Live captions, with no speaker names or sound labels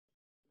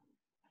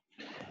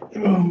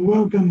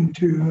Welcome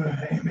to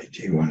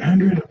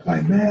Mat100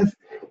 Applied Math,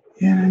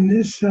 and in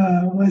this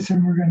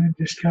lesson we're going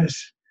to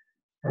discuss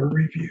or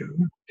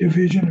review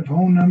division of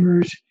whole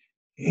numbers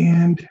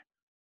and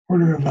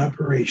order of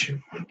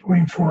operation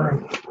 1.4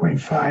 and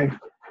 1.5.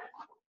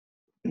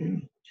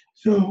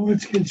 So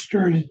let's get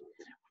started.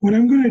 What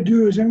I'm going to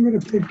do is I'm going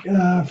to pick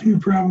a few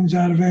problems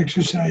out of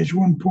exercise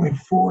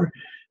 1.4.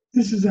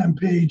 This is on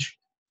page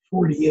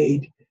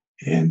 48,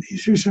 and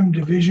these are some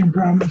division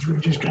problems. We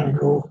just kind of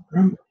go over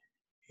them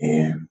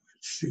and let's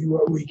see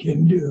what we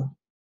can do.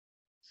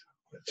 So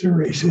let's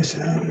erase this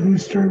out. And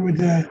let's start with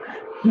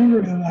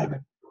number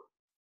 11.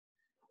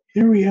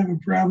 Here we have a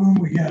problem.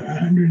 We got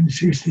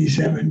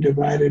 167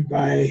 divided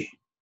by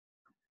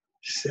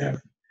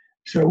 7.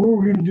 So what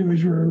we're going to do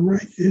is we're going to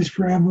write this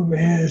problem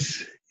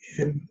as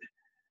in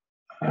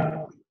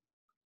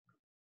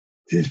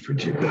this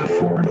particular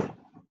form.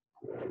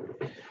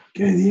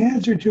 Okay, the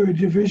answer to a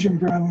division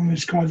problem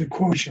is called the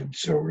quotient.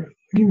 So we're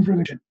looking for the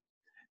quotient.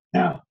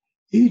 Now,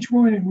 each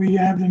one, we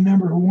have the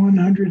number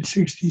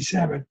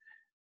 167.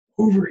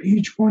 Over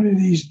each one of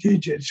these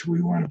digits,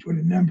 we want to put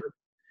a number.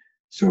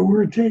 So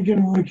we're taking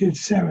a look at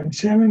 7.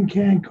 7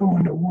 can't go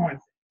into 1.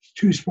 It's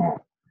too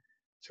small.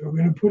 So we're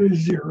going to put a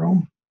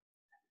 0.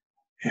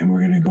 And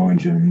we're going to go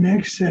into the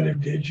next set of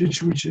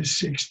digits, which is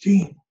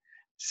 16.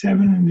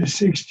 7 into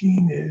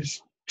 16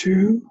 is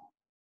 2,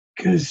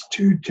 because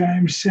 2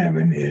 times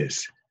 7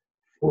 is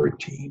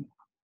 14.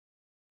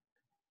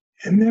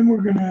 And then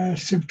we're going to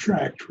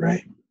subtract,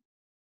 right?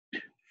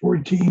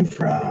 14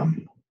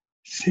 from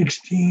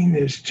 16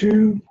 is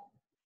 2.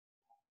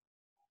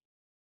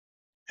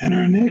 And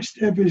our next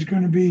step is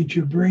going to be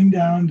to bring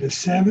down the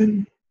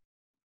 7.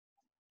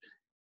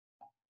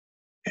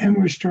 And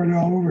we'll start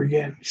all over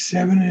again.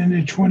 7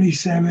 into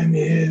 27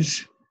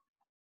 is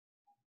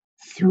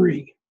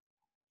 3.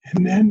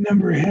 And that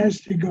number has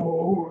to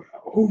go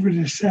over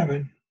the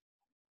 7.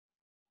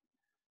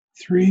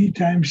 3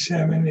 times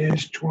 7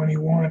 is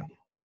 21.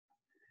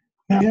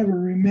 Now we have a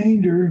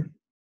remainder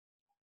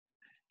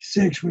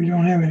 6. We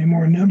don't have any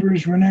more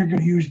numbers. We're not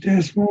going to use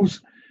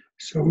decimals.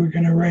 So we're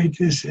going to write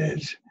this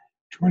as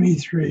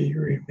 23,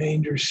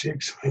 remainder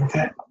 6, like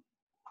that.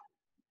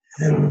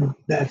 And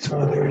that's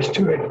all there is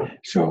to it.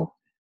 So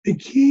the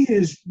key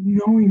is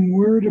knowing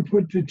where to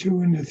put the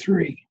 2 and the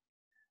 3.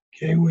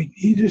 Okay, we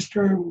need to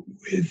start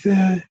with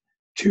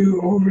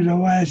 2 over the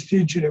last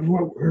digit of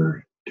what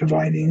we're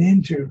dividing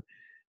into.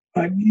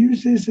 But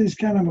use this as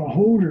kind of a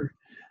holder,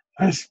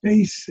 a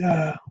space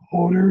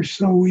holder,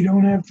 so we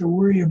don't have to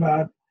worry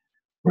about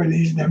where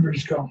these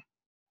numbers go.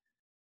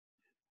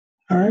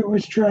 All right,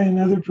 let's try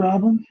another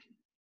problem.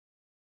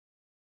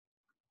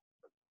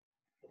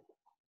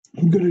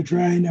 I'm going to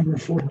try number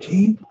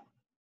 14.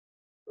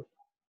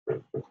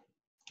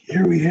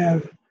 Here we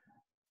have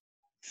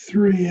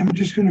 3. I'm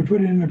just going to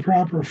put it in the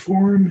proper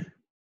form.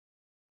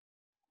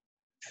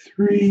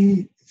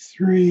 3,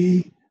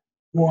 3,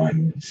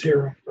 1,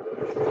 0.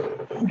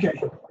 Okay,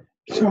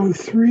 so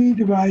 3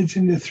 divides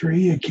into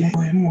 3. It can't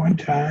go in one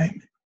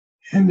time,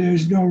 and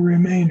there's no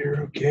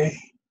remainder, okay?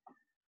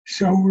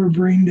 So we'll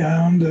bring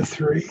down the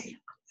 3,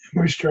 and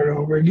we'll start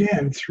over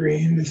again.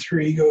 3 into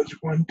 3 goes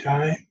one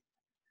time.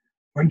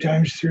 1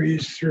 times 3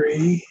 is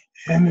 3,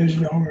 and there's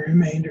no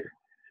remainder.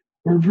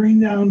 We'll bring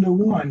down to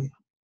 1.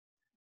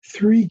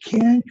 3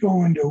 can't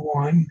go into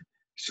 1,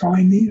 so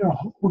I need a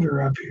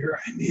holder up here.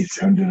 I need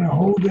something to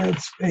hold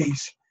that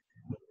space,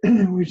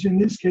 which in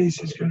this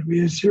case is going to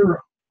be a 0.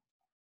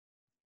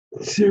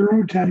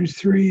 0 times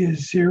 3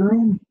 is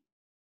 0.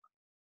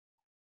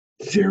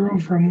 0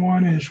 from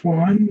 1 is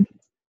 1,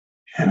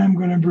 and I'm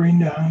going to bring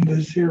down the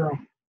 0.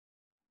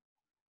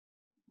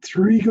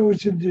 3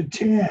 goes into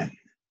 10.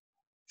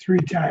 3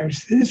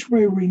 times. This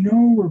way we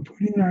know we're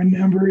putting our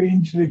number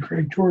into the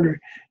correct order.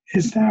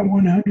 It's not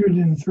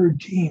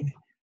 113.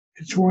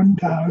 It's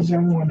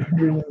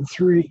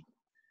 1,103.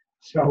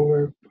 So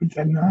we'll put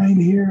the 9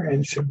 here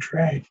and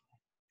subtract,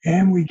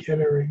 and we get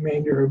a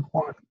remainder of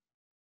 1.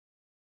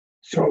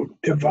 So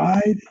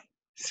divide,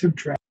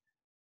 subtract,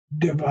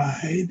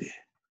 divide,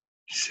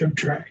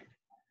 subtract,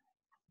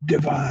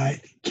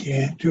 divide,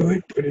 can't do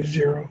it, put a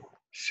 0,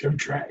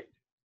 subtract,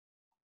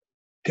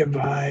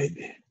 divide,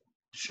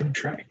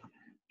 subtract.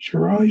 So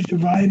we're always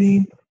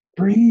dividing,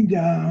 bringing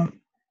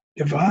down,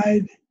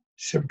 divide,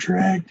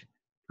 subtract,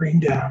 bring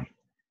down,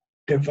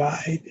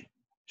 divide,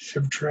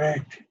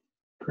 subtract,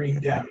 bring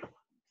down.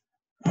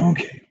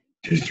 Okay,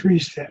 just 3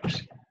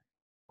 steps.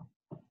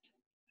 All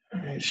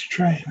right, let's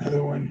try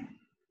another one.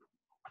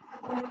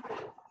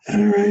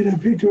 All right, I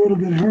picked a little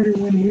bit harder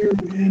one here,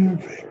 in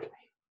fact,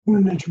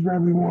 one that you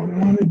probably won't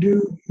want to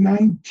do.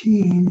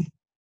 19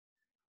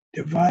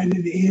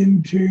 divided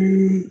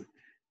into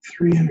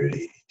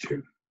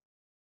 382.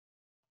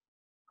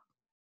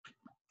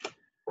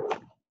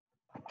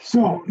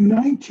 So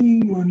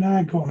 19 will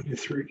not go into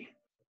 3.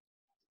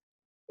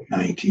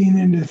 19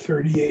 into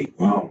 38.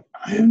 Well,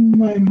 in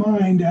my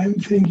mind, I'm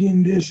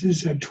thinking this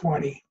is a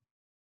 20.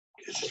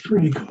 This is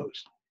pretty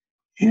close.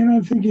 And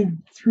I'm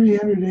thinking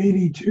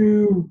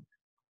 382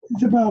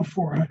 is about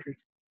 400.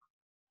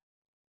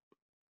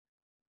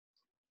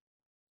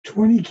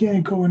 20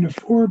 can't go into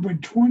 4,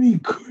 but 20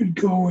 could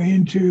go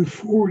into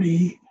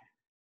 40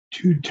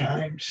 2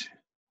 times.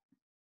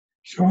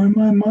 So in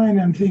my mind,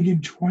 I'm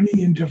thinking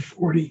 20 into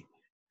 40.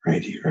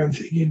 Right here, I'm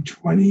thinking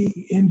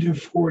 20 into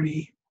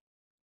 40.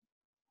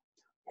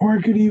 Or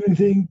I could even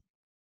think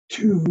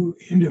 2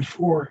 into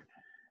 4.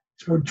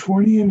 So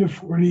 20 into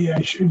 40,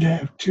 I should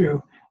have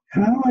 2.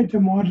 And I like to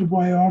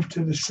multiply off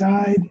to the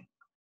side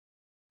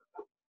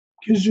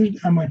because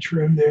there's not much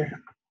room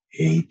there.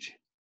 8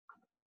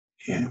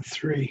 and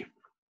 3.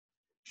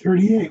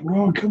 38.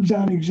 Well, it comes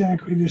out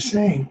exactly the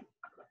same.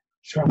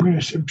 So I'm going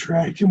to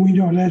subtract, and we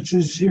know that's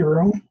a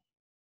 0.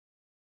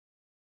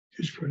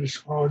 Just put a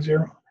small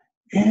 0.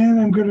 And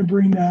I'm going to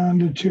bring down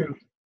to 2.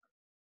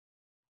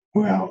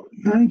 Well,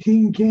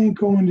 19 can't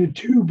go into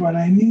 2, but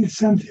I need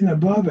something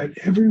above it.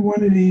 Every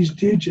one of these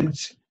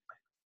digits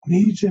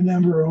needs a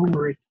number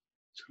over it.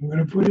 So I'm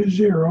going to put a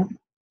 0,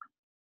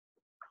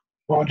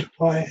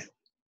 multiply it,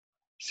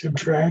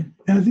 subtract,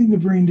 nothing to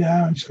bring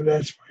down, so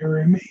that's my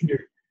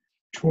remainder.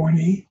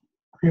 20,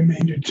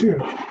 remainder 2.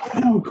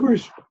 Now, of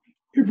course,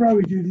 you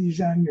probably do these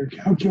on your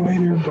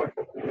calculator, but,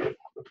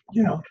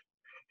 you know,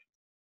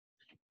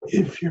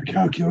 if your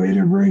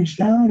calculator breaks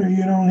down or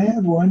you don't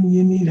have one,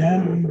 you need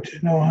to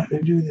know how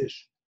to do this.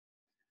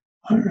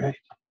 All right.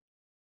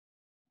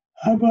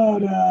 How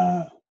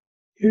about,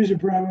 here's a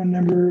problem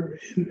number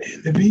in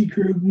the B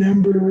group,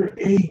 number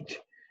 8.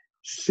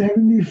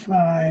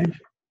 75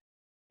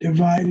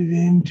 divided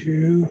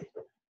into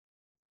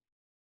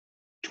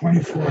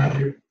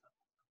 2,400.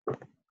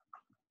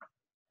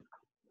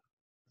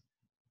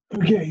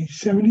 Okay,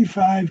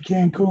 75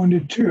 can't go into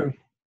 2.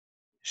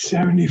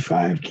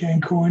 75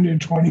 can't go into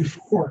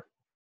 24.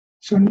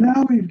 So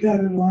now we've got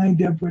it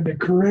lined up with the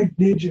correct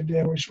digit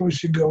that we're supposed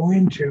to go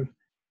into.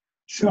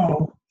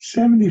 So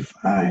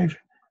 75,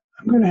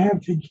 I'm going to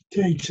have to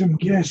take some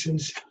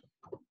guesses.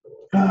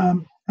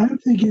 I'm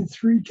thinking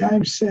 3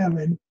 times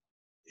 7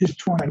 is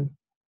 20,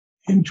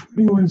 and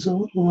 21 is a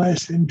little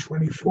less than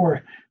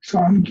 24. So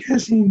I'm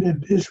guessing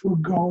that this will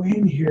go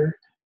in here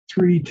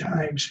 3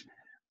 times.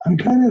 I'm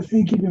kind of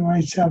thinking to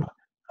myself,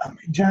 how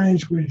many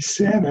times would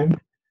 7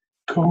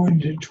 go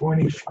into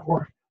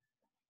 24?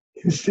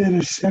 Instead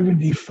of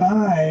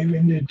 75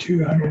 into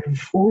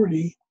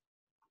 240,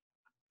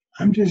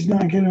 I'm just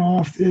knocking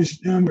off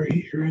this number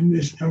here and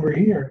this number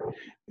here.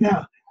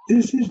 Now,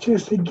 this is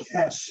just a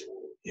guess.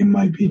 It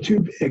might be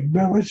too big,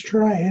 but let's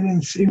try it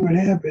and see what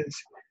happens.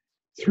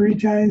 3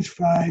 times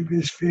 5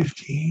 is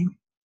 15,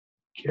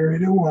 carry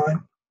the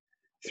 1.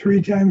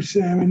 3 times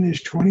 7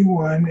 is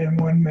 21,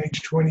 and 1 makes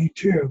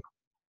 22.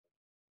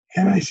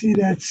 And I see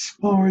that's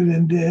smaller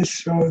than this,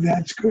 so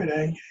that's good.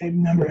 The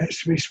number has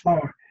to be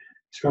smaller.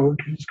 So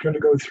it's going to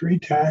go 3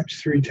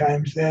 times. 3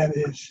 times that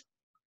is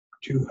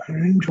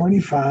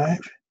 225.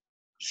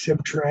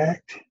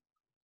 Subtract.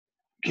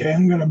 Okay,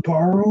 I'm going to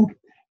borrow.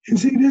 And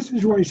see, this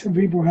is why some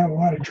people have a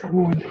lot of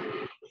trouble with,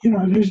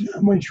 there's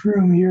not much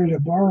room here to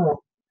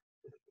borrow.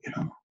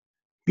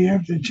 We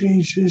have to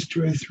change this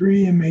to a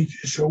 3 and make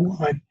this a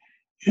 1.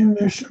 And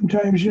there's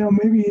sometimes,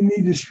 maybe you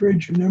need to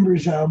spread your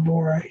numbers out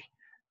more.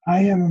 I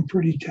have them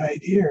pretty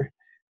tight here.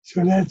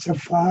 So that's a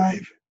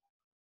 5.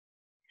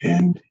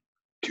 And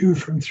 2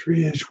 from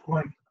 3 is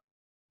 1.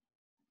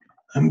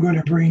 I'm going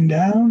to bring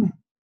down,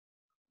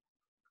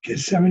 get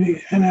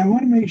 70. And I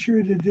want to make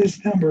sure that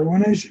this number,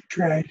 when I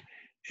subtract,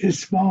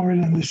 is smaller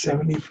than the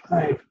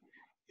 75.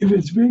 If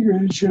it's bigger,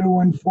 it should have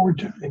won 4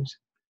 times.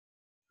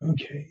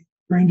 Okay,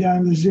 bring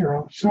down the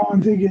 0. So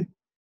I'm thinking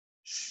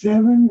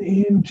 7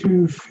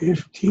 into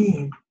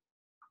 15.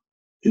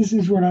 This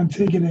is what I'm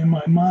thinking in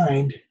my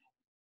mind.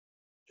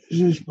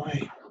 This is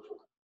my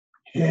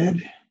head.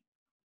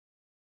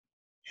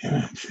 And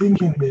I'm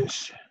thinking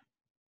this.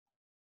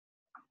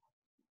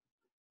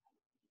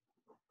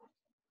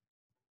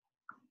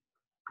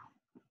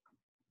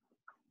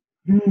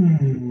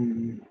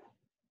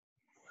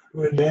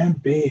 What would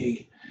that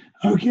be?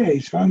 Okay,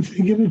 so I'm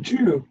thinking of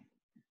 2.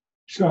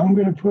 So I'm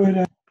going to put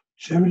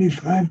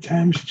 75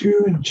 times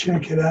 2 and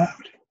check it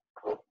out.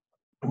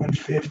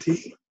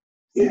 150.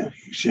 Yeah,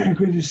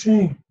 exactly the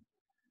same.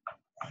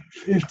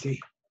 150.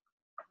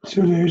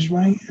 So there's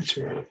my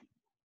answer.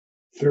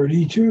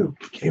 32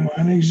 came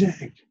on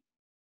exact.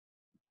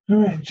 All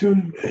right, so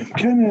I'm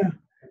kind of,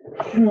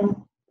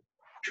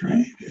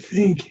 trying to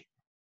think.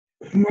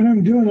 And what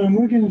I'm doing, I'm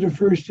looking at the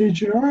first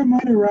digit, or I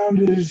might have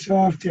rounded this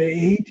off to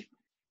 8.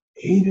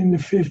 8 into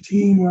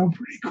 15, well,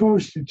 pretty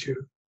close to 2.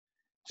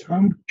 So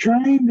I'm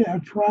trying to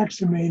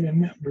approximate a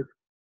number.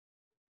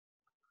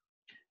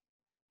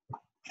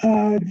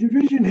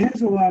 Division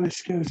has a lot of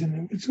skills in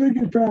it. Let's look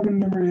at problem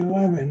number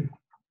 11.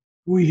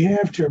 We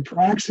have to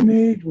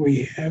approximate,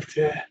 we have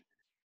to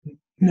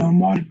know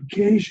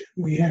multiplication,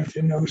 we have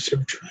to know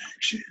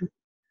subtraction.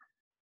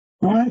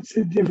 Lots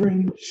of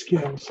different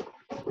skills.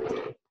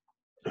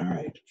 All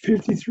right,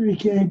 53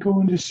 can't go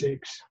into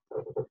 6.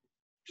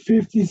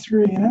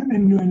 53, and I've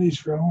been doing these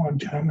for a long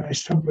time, and I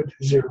still put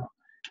the 0.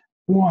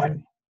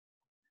 1.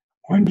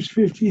 1 plus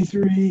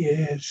 53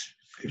 is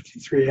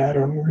 53. I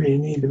don't really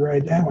need to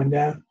write that one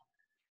down.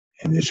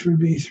 and this would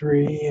be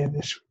 3, and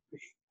this would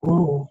be,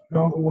 whoa,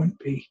 no, it wouldn't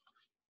be.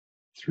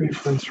 3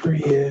 from 3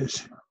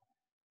 is,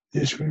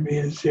 this would be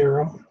a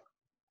 0,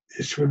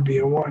 this would be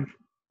a 1.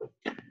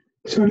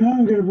 So now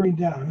I'm going to bring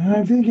down, and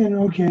I'm thinking,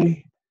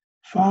 okay,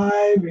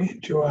 5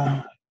 into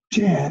a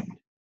 10,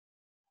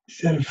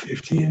 instead of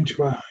 50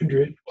 into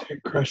 100,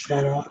 to cross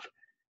that off,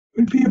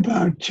 would be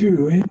about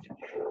 2. And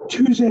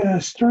 2's a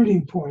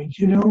starting point,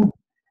 you know.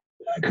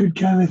 I could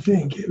kind of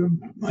think it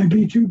might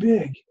be too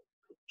big.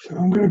 So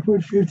I'm going to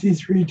put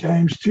 53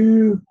 times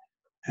 2,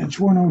 that's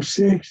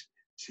 106.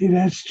 See,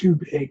 that's too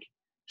big.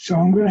 So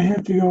I'm going to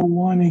have to go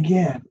 1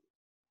 again.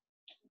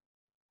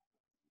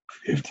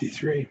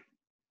 53.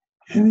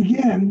 And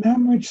again, not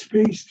much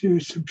space to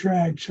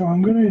subtract. So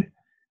I'm going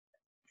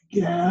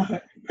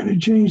to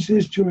change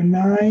this to a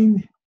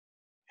 9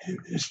 and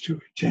this to a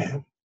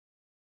 10.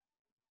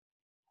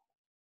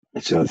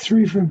 So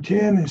 3 from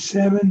 10 is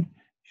 7,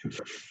 and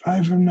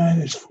 5 from 9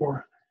 is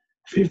 4.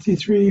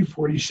 53,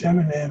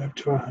 47 add up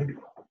to 100.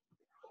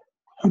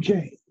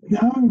 Okay,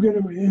 now I'm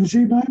going to, and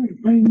see, my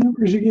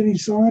numbers are getting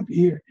sloppy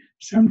here.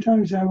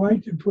 Sometimes I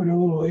like to put a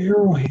little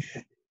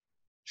arrowhead.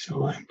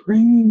 So I'm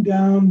bringing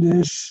down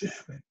this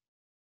 7.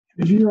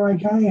 If you're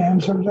like I am,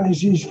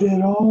 sometimes these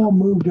get all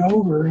moved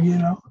over, you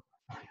know.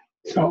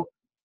 So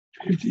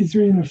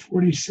 53 into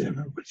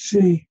 47, let's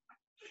see,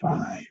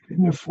 5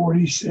 into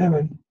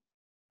 47.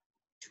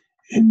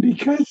 And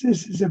because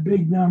this is a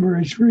big number,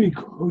 it's really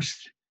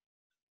close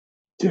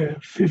to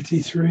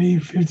 53,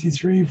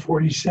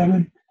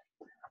 47.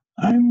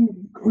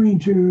 I'm going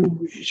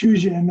to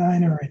choose a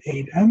 9 or an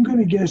 8. I'm going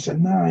to guess a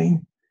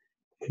 9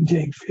 and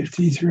take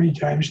 53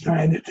 times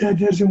 9. If that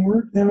doesn't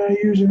work, then I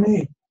use an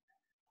 8.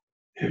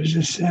 There's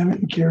a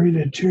 7, carry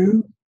the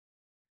 2,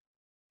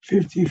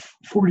 50,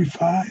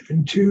 45,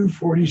 and 2,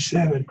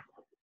 47.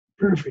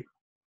 Perfect.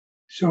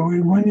 So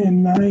it went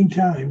in 9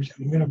 times.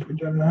 I'm going to put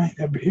the 9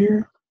 up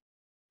here.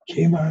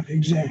 Came out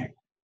exact.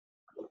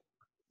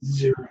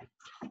 0.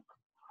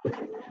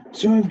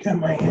 So I've got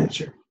my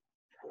answer.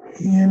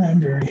 And I'm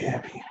very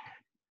happy.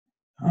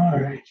 All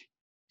right.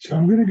 So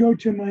I'm going to go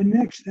to my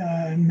next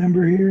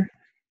number here.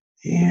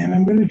 And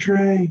I'm going to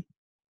try,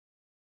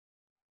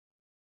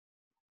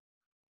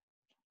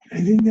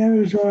 I think that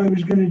was all I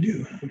was going to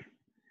do.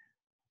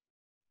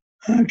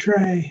 I'll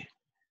try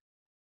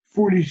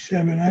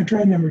 47. I'll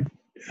try number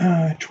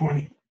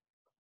 20.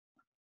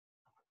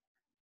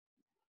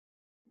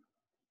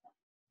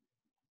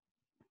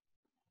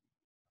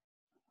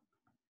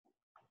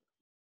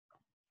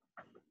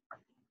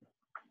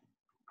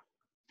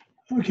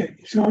 Okay,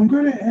 so I'm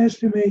going to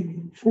estimate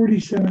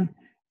 47.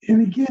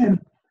 And again,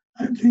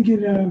 I'm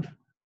thinking of,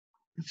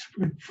 let's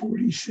put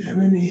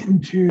 47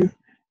 into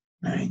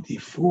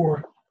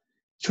 94.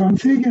 So I'm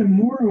thinking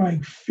more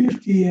like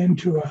 50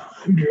 into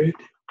 100.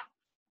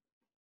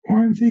 Or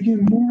I'm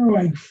thinking more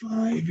like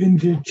 5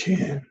 into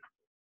 10.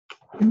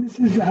 And this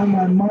is how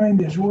my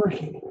mind is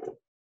working.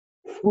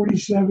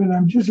 47,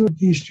 I'm just with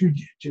these 2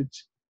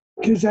 digits.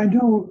 Because I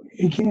know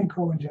it can't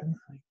go into 9.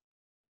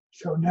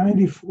 So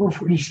 94,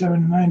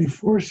 47,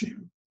 94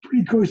 seem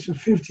pretty close to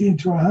 50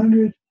 into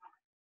 100,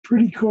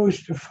 pretty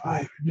close to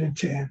 5 into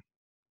 10.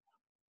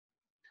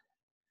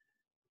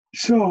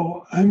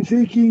 So I'm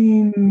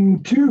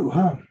thinking 2,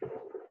 huh?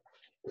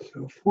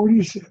 So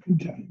 47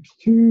 times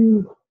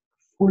 2,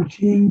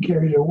 14,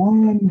 carry the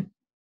 1,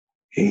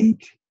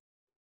 8,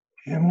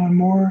 and one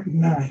more,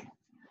 9.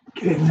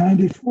 Okay,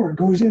 94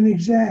 goes in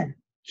exact,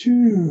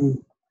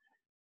 2,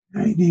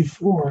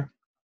 94.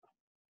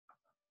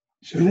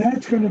 So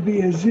that's going to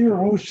be a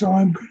 0, so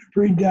I'm going to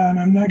bring down,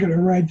 I'm not going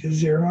to write the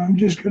 0, I'm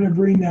just going to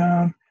bring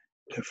down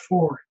to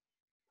 4.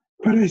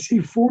 But I see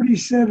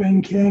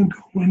 47 can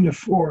go into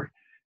 4,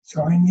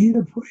 so I need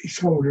a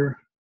placeholder,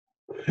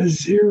 a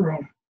 0,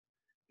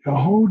 to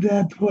hold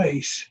that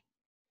place.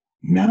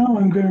 Now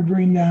I'm going to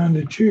bring down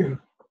to 2.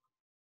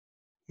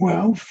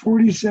 Well,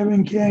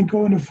 47 can't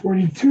go into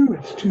 42,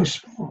 it's too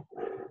small.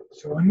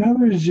 So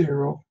another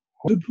 0,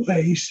 hold the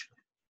place.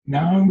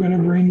 Now I'm going to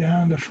bring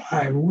down to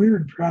 5.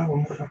 Weird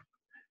problem.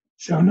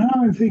 So now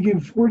I'm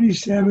thinking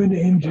 47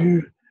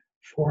 into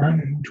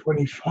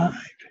 425.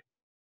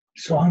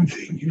 So I'm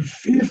thinking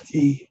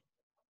 50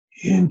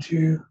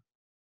 into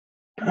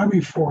probably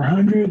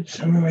 400,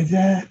 something like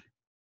that.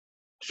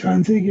 So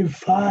I'm thinking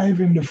 5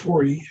 into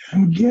 40.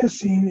 I'm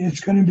guessing it's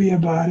going to be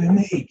about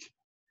an 8,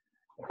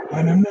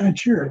 but I'm not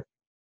sure.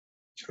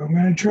 So I'm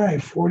going to try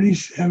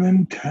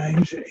 47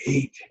 times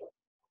 8.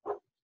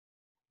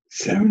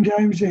 7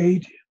 times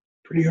 8,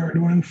 pretty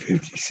hard one,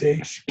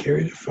 56,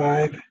 carry the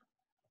 5,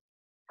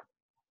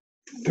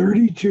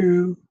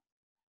 32,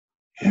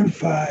 and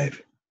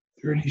 5,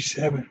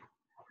 37.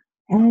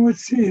 Well,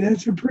 let's see,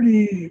 that's a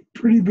pretty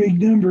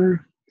big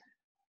number.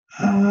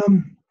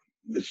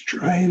 Let's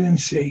try it and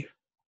see.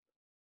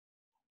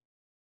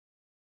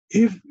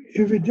 If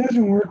it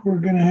doesn't work, we're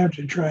going to have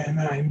to try a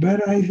 9,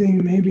 but I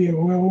think maybe it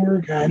will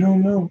work. I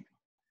don't know.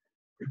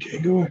 Okay,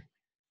 go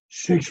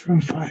 6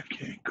 from 5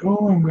 can't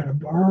go. I'm going to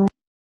borrow.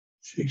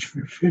 6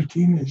 from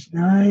 15 is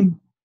 9.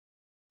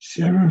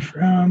 7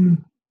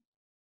 from,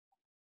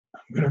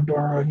 I'm I'm going to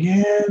borrow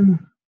again.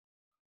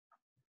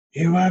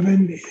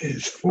 11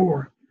 is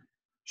 4.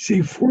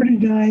 See,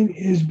 49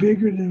 is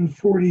bigger than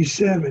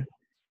 47.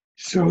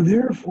 So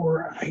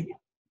therefore, I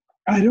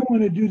don't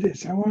want to do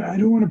this. I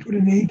don't want to put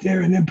an 8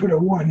 there and then put a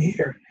 1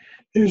 here.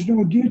 There's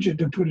no digit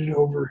to put it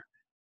over,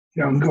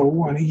 and go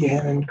 1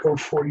 again and go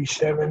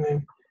 47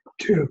 and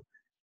 2.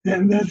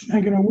 Then that's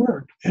not going to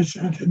work. That's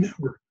not the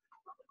number.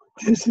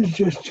 This is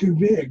just too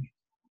big.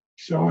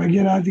 So I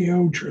get out the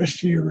old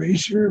trusty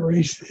eraser,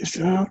 erase this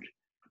out,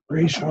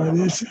 erase all of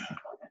this out,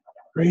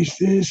 erase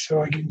this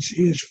so I can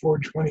see it's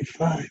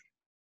 425.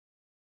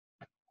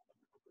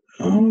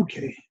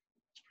 Okay,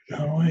 put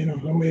that line all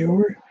the way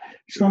over.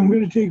 So I'm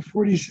going to take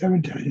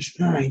 47 times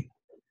 9,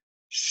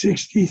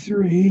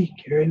 63,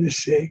 carry the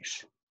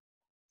 6,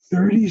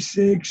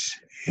 36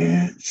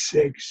 and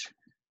 6,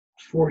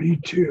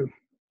 42.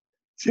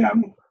 See,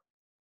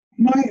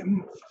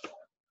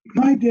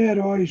 my dad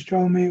always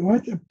told me,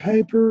 let the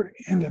paper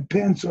and the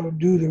pencil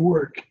do the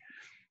work.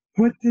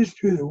 Let this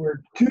do the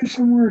work. Do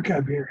some work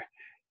up here.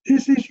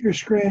 This is your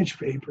scratch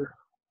paper.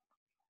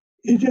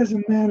 It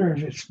doesn't matter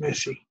if it's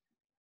messy.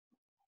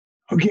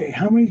 Okay,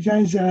 how many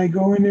times did I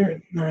go in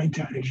there? 9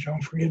 times.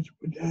 Don't forget to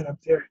put that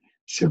up there.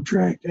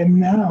 Subtract, and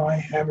now I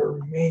have a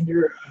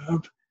remainder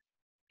of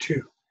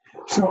 2.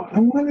 So I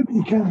want to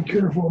be kind of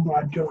careful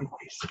about doing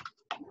this.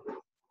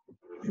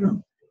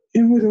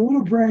 And with a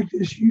little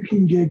practice, you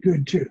can get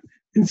good too.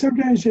 And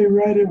sometimes they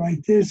write it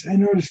like this. I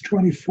noticed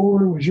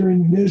 24 was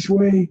written this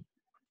way,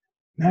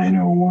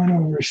 901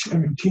 over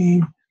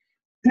 17.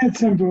 That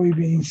simply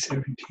means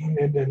 17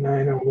 into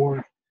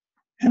 901.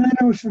 And I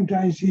know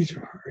sometimes these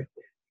are hard.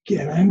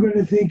 Again, I'm going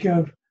to think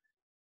of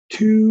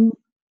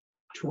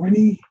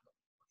 220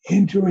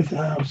 into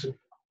 1,000,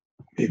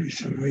 maybe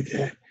something like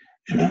that.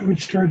 And I would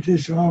start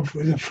this off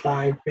with a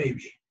 5,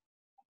 maybe.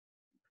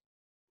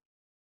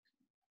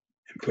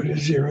 And put a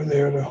 0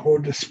 there to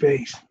hold the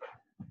space.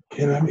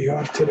 And I'll be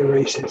off to the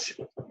races.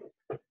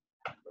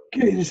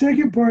 Okay, the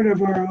second part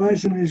of our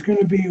lesson is going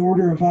to be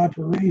order of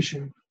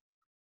operation.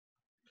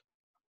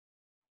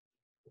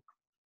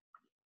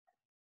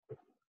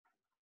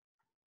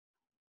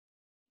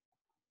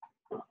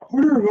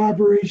 Order of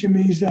operation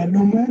means that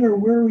no matter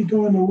where we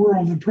go in the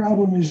world, the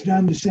problem is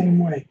done the same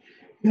way.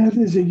 Math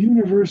is a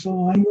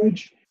universal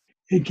language.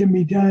 It can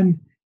be done.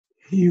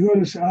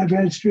 I've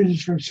had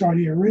students from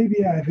Saudi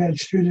Arabia. I've had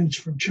students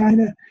from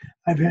China.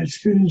 I've had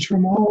students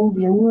from all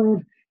over the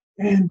world.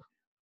 And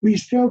we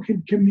still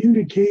can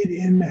communicate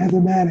in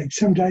mathematics.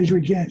 Sometimes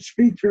we can't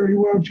speak very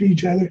well to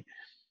each other,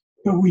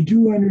 but we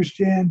do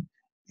understand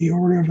the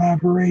order of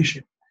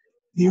operation.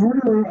 The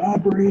order of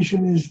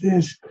operation is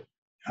this.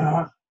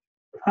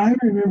 I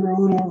remember a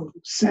little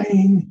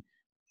saying,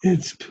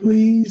 it's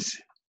please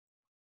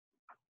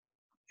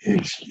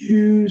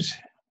excuse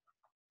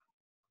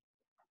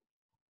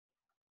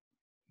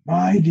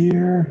my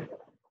dear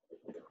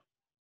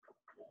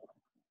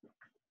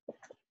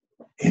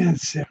Aunt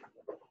Sarah.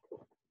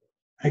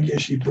 I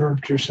guess she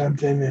burped or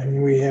something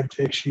and we have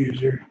to excuse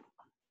her.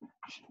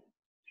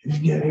 She's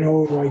getting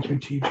old like your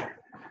teacher.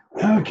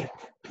 Okay,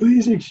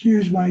 please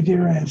excuse my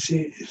dear Aunt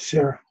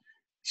Sarah.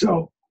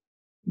 So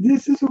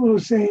this is a little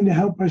saying to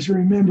help us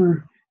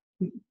remember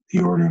the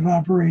order of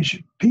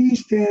operation. P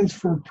stands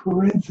for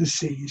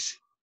parentheses,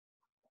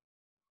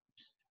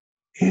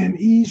 and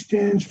E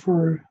stands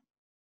for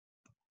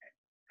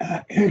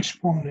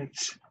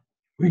exponents.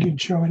 We can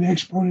show an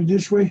exponent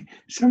this way.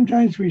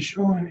 Sometimes we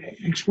show an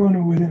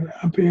exponent with an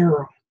up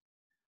arrow.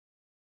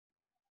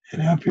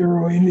 An up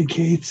arrow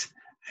indicates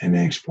an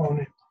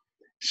exponent.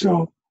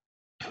 So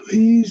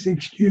please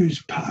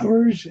excuse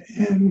powers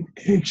and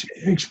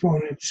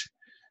exponents.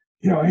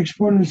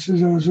 Exponents are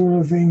those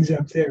little things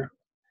up there.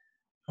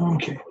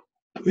 Okay.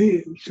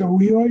 So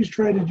we always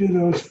try to do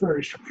those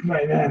first. We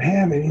might not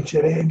have any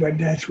today, but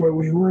that's what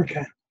we work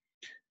on.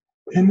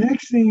 The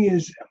next thing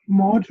is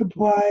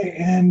multiply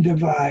and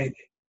divide.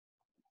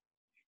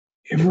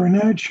 If we're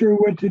not sure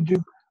what to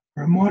do,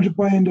 we're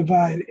multiply and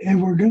divide.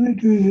 And we're going to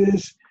do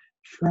this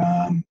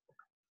from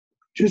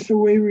just the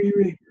way we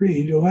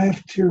read,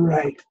 left to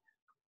right.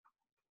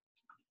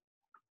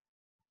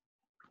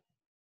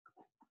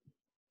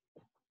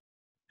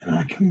 And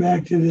I'll come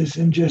back to this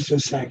in just a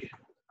second.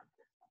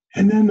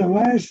 And then the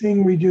last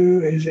thing we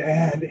do is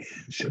add and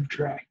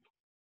subtract.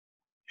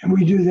 And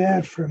we do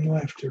that from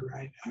left to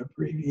right. I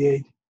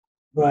abbreviate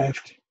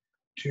left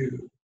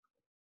to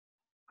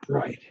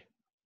right.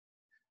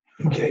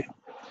 Okay,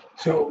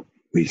 so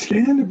we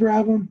scan the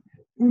problem.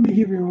 Let me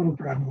give you a little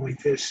problem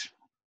like this.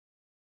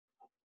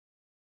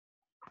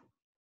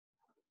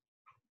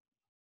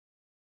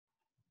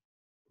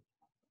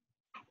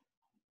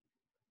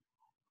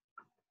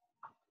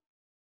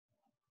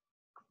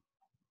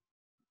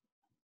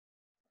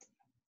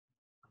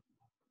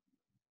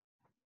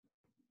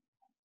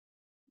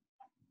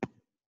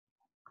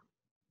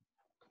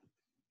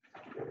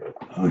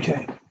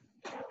 Okay,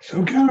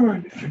 so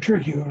kind of a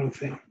tricky little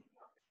thing.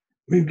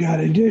 We've got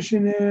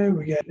addition there,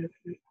 we got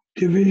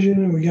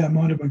division, and we got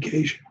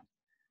multiplication.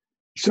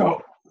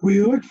 So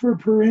we look for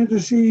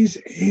parentheses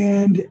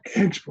and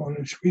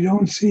exponents. We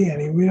don't see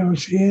any. We don't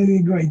see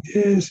anything like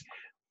this.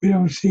 We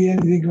don't see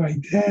anything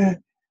like that.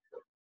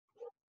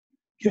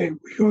 Okay,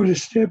 we go to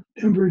step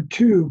number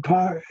 2,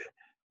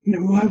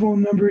 level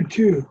number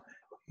 2,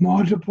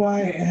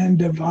 multiply and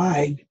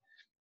divide.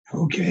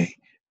 Okay,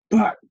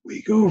 but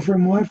we go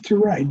from left to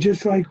right,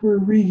 just like we're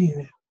reading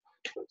it.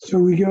 So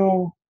we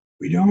don't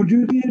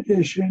do the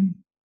addition.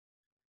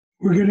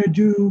 We're going to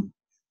do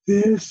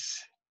this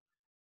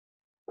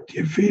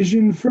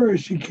division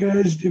first,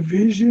 because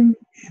division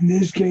in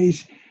this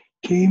case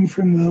came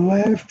from the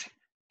left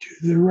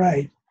to the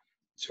right.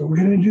 So we're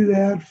going to do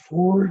that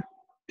 4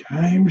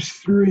 times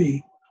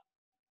 3.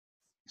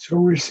 So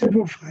we're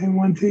simplifying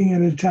one thing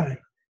at a time.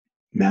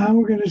 Now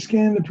we're going to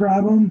scan the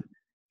problem.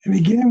 And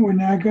again, we're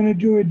not going to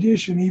do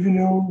addition, even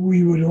though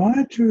we would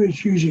want to.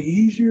 It's usually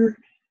easier.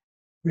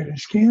 We're going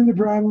to scan the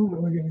problem,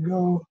 and we're going to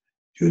go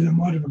do the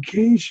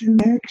multiplication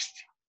next.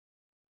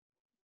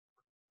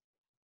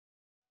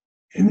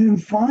 And then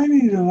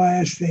finally, the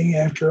last thing,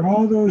 after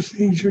all those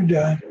things are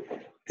done,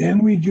 then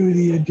we do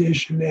the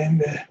addition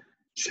and the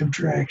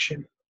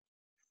subtraction,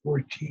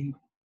 14.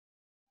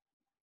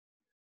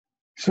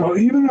 So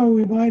even though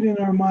we might in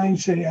our mind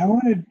say, I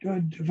want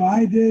to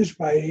divide this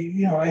by,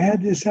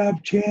 add this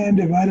up, 10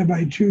 divided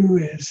by 2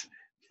 is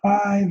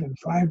 5, and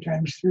 5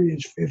 times 3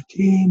 is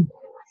 15,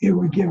 it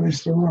would give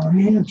us the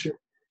wrong answer.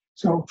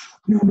 So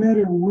no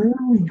matter where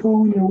we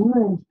go in the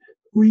world,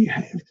 we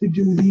have to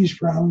do these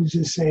problems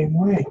the same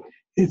way.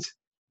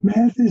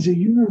 Math is a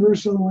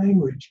universal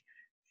language.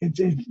 It's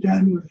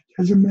done,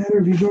 doesn't matter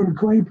if you go to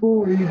Claypool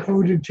or you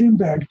go to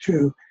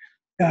Timbuktu,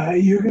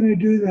 you're going to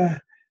do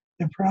the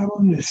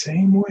problem the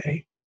same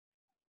way.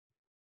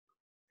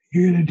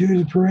 You're going to do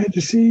the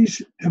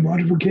parentheses, the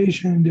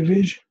multiplication and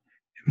division,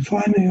 and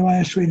finally,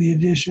 lastly, the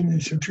addition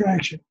and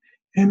subtraction.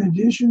 And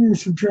addition and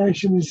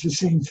subtraction is the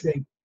same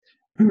thing.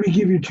 Let me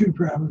give you 2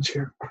 problems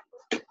here.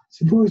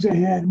 Suppose I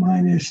had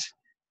minus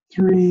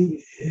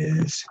 3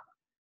 is,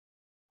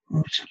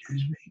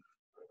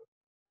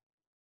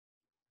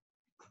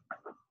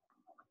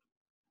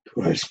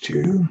 plus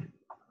 2.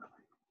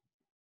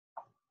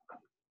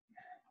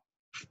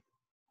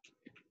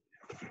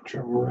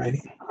 Trouble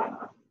writing,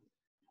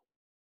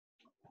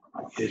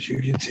 as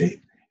you can see.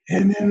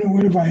 And then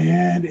what if I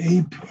add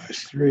 8 plus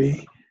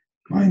 3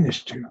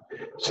 minus 2?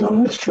 So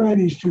let's try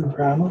these 2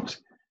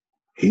 problems.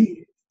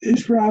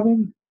 This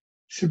problem,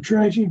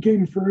 subtraction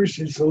came first.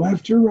 It's the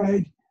left to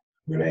right.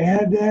 I'm going to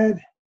add that,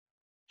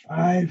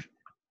 5,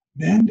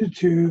 then to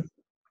 2,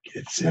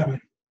 get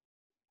 7.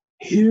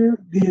 Here,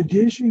 the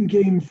addition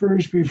came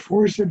first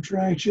before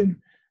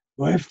subtraction,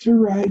 left to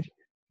right.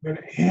 I'm going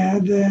to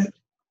add that,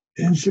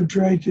 then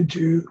subtract the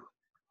 2,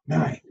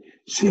 9.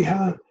 See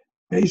how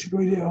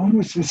basically they're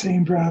almost the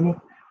same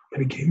problem,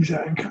 but it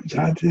comes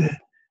out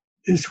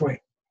this way.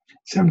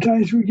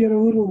 Sometimes we get a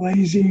little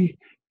lazy.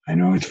 I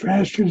know it's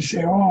faster to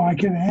say, oh, I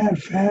can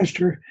add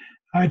faster.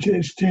 I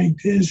just take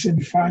this,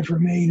 and 5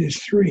 from 8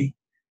 is 3.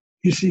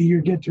 You see,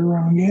 you get the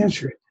wrong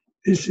answer.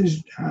 This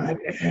is not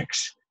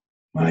x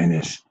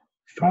minus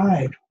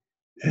 5.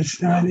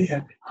 That's not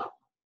it.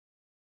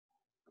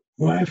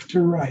 Left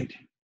to right.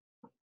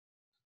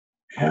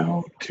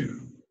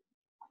 L2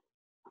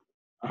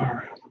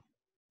 R,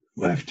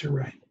 left to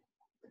right.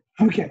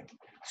 Okay,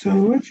 so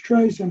let's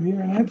try some here.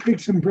 And I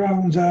picked some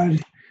problems out.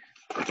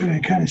 I'm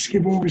going to kind of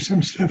skip over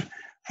some stuff.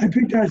 I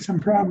picked out some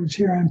problems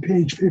here on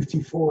page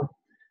 54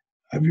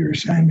 of your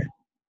assignment.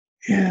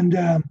 And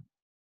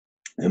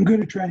I'm going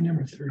to try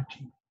number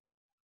 13.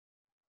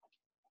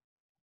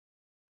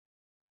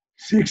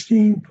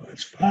 16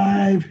 plus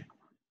 5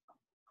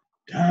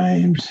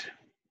 times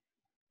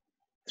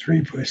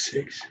 3 plus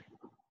 6.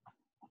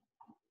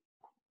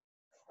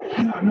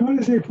 Now,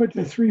 notice they put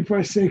the 3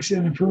 plus 6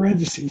 in the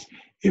parentheses.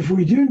 If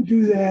we didn't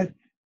do that,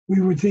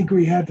 we would think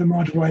we had to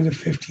multiply the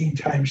 15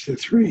 times the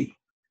 3.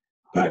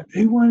 But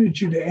they wanted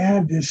you to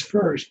add this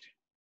first.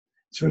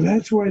 So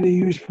that's why they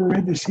use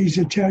parentheses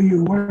to tell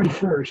you what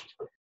first.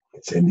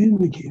 It's an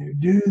indicator.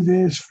 Do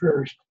this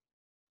first.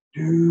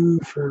 Do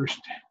first.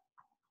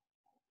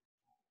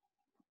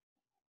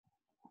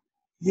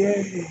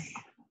 Yay.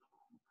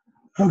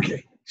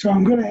 Okay, so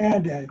I'm going to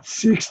add that.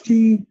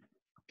 16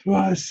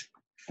 plus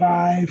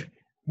 5.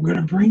 I'm going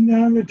to bring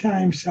down the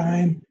time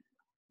sign,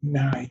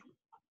 9.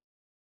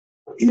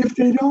 If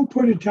they don't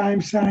put a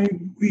time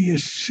sign, we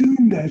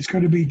assume that's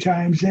going to be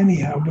times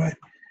anyhow, but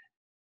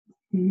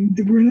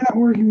we're not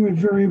working with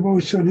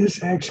variables, so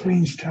this x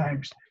means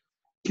times.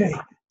 Okay,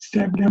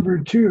 step number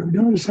 2.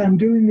 Notice I'm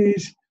doing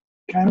these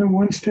kind of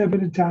one step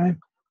at a time.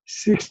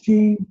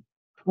 16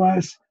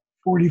 plus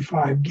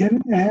 45. Get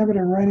in the habit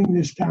of writing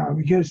this down,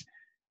 because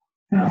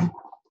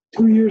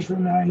 2 years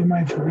from now you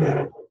might forget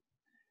it.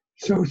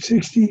 So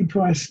 16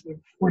 plus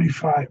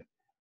 45.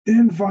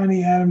 Then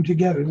finally add them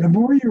together. The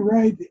more you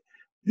write,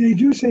 they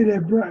do say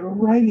that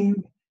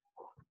writing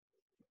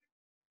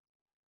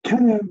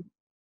kind of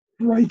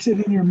writes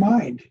it in your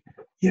mind,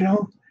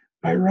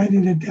 by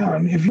writing it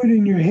down. If you put it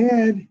in your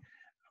head,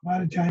 a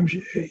lot of times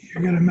you're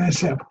going to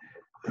mess up.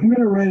 I'm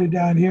going to write it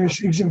down here.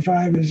 6 and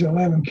 5 is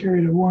 11,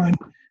 carry the 1,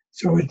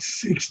 so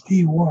it's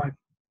 61.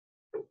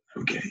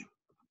 Okay,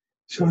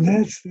 so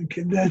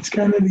that's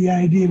kind of the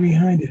idea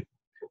behind it.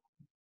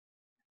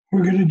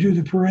 We're going to do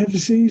the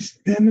parentheses,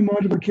 then the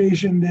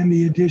multiplication, then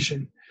the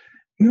addition.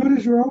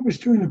 Notice we're always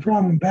doing the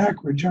problem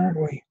backwards, aren't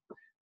we?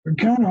 We're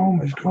kind of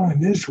almost going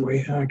this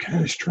way,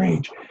 kind of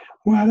strange.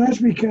 Well, that's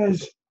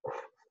because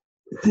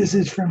this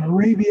is from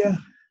Arabia.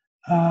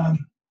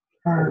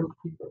 Our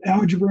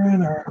algebra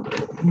and our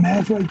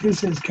math like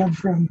this has come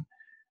from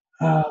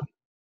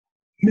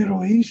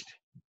Middle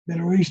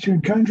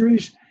Eastern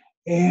countries,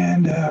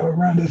 and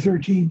around the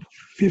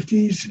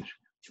 1350s,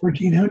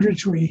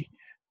 1400s, we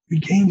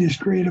gained this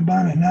great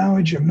amount of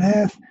knowledge of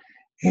math.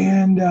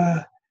 And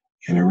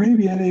in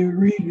Arabia, they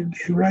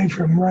write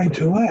from right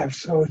to left,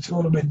 so it's a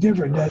little bit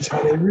different. That's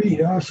how they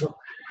read also.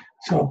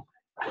 So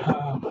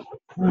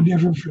we're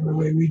different from the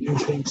way we do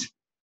things.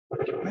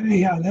 But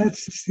anyhow,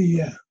 that's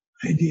the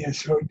idea.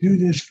 So do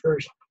this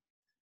first,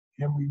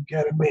 and we've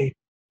got it made.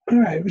 All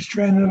right, let's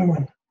try another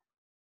one.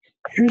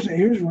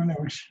 Here's one that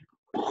was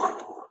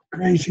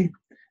crazy.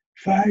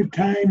 5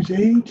 times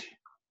 8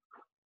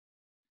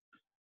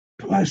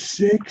 plus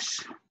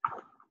 6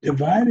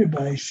 divided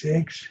by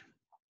 6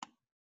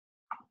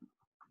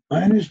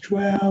 minus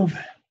 12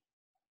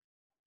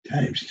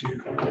 times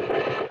 2.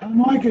 I'm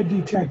like a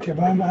detective.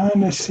 I'm on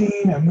the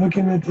scene. I'm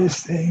looking at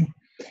this thing,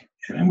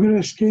 and I'm going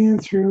to scan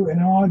through,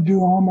 and I'll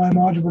do all my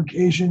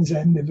multiplications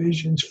and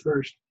divisions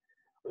first.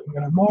 I'm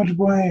going to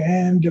multiply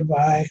and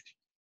divide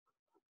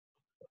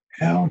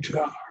L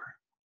to R.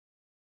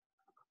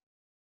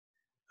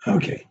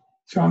 Okay,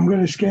 so I'm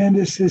going to scan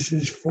this. This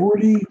is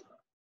 40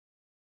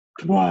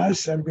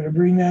 plus, I'm going to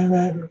bring down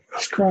that,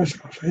 let's cross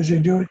off as I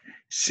do it.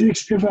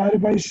 6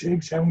 divided by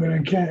 6, I'm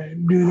going to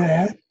do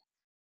that.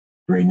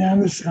 Bring down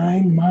the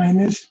sign,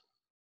 minus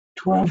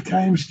 12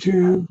 times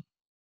 2,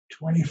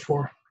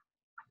 24.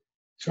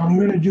 So I'm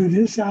going to do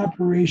this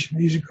operation.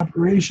 These are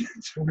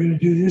operations. I'm going to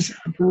do this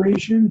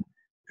operation.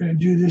 I'm going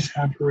to do this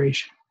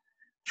operation.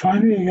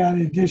 Finally, I got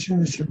addition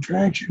and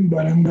subtraction,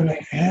 but I'm going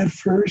to add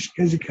first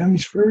because it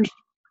comes first.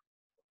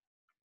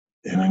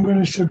 Then I'm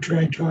going to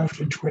subtract off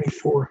the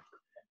 24.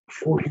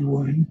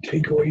 41,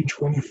 take away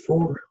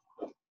 24,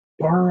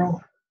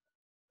 borrow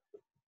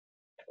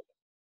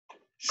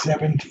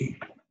 17.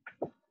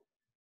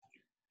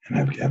 And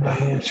I've got my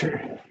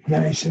answer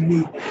nice and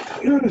neat.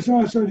 Notice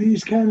also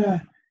these kind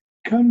of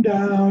come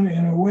down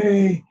in a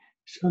way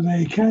so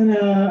they kind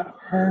of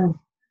are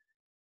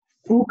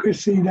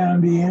focusing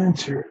on the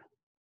answer.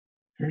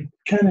 They're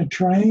kind of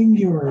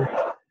triangular,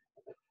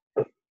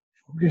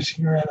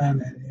 focusing right on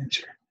that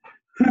answer.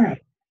 All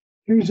right,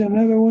 here's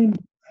another one.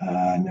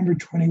 Number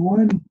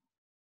 21.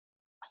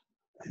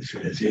 This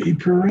has 8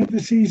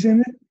 parentheses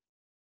in it.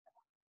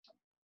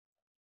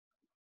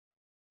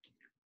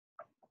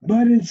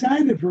 But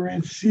inside the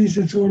parentheses,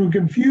 it's a little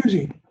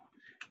confusing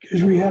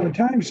because we have a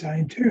time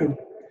sign too.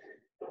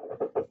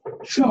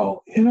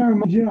 So in our,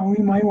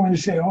 we might want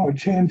to say, oh,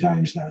 10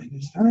 times 9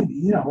 is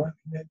 90.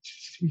 That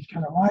seems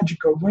kind of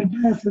logical, but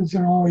math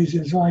isn't always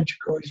as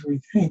logical as we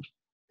think.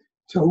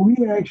 So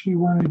we actually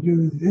want to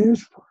do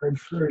this part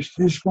first,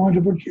 this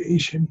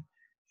multiplication.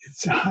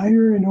 It's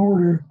higher in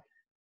order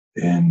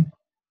than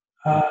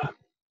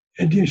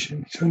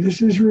addition. So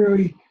this is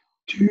really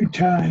 2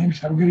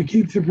 times, I'm going to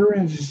keep the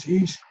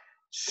parentheses,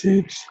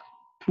 6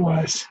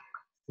 plus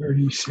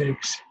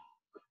 36,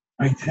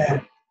 like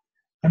that.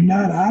 I'm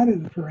not out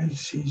of the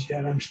parentheses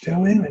yet, I'm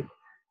still in it.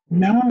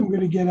 Now I'm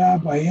going to get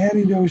out by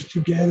adding those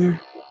together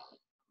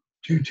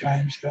 2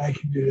 times, and I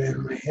can do that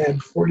in my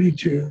head,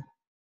 42.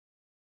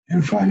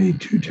 And finally,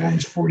 2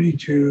 times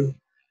 42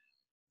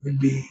 would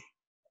be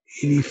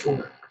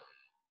 84.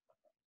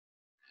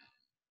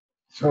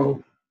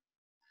 So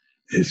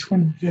this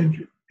one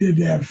did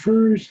that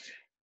first,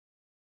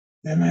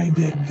 then I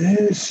did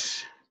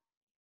this,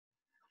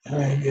 and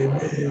I did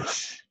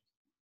this.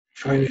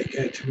 Finally,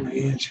 I got to my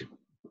answer.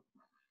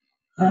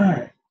 All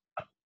right.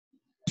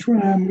 This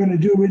one I'm going to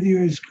do with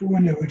you is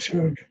one that was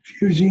so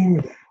confusing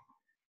with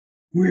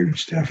weird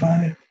stuff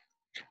on it.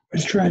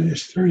 Let's try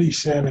this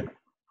 37.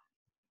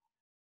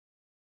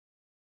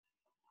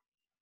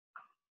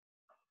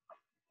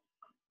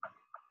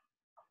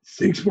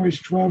 Six was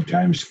 12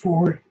 times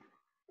 4,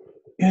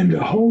 and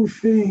the whole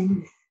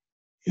thing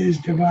is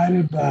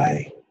divided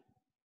by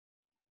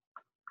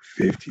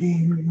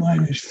 15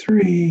 minus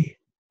 3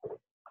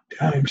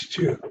 times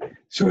 2.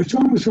 So it's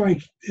almost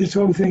like this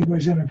whole thing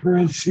was in a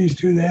parentheses,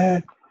 do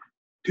that,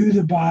 do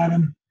the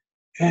bottom,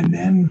 and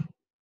then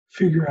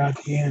figure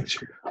out the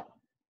answer.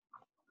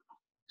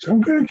 So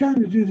I'm going to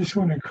kind of do this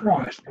one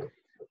across.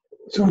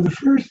 So the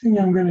first thing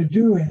I'm going to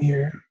do in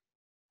here,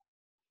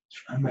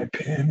 let's find my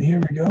pen,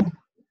 here we go.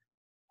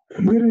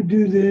 I'm going to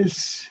do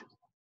this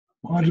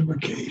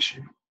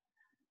multiplication.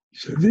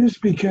 So this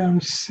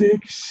becomes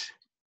 6.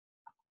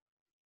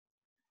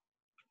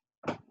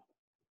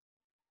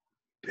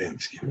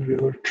 Pen's giving me a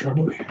little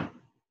trouble here.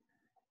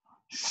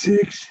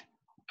 6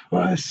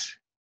 plus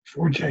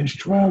 4 times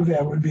 12,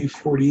 that would be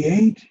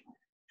 48.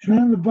 And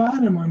on the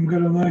bottom, I'm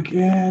going to look,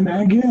 and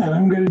again,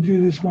 I'm going to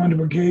do this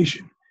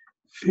multiplication.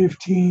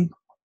 15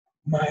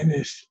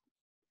 minus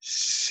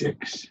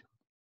 6.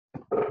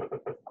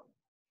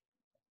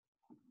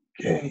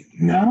 Okay,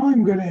 now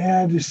I'm going to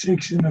add the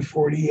 6 and the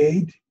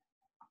 48,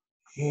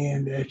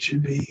 and that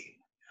should be,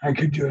 I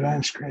could do it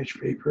on scratch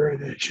paper,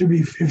 that should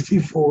be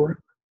 54.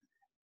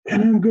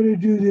 And I'm going to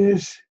do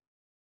this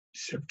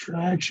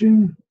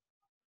subtraction,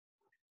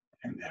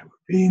 and that would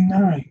be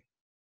 9.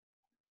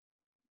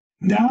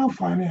 Now,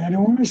 finally, I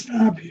don't want to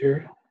stop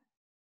here.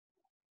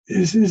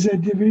 This is a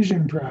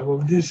division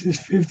problem. This is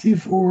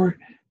 54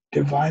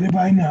 divided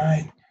by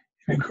 9.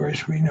 And of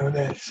course, we know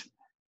that's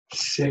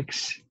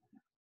 6.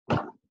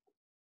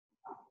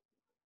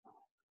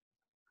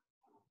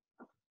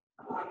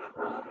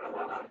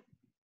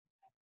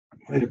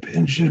 Wait, a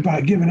pinch is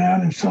about giving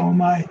out, and so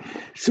am I.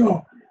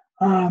 So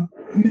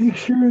make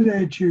sure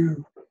that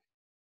you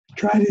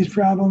try these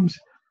problems.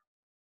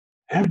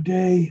 Have a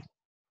day.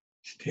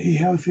 Stay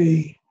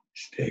healthy.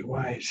 Stay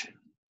wise.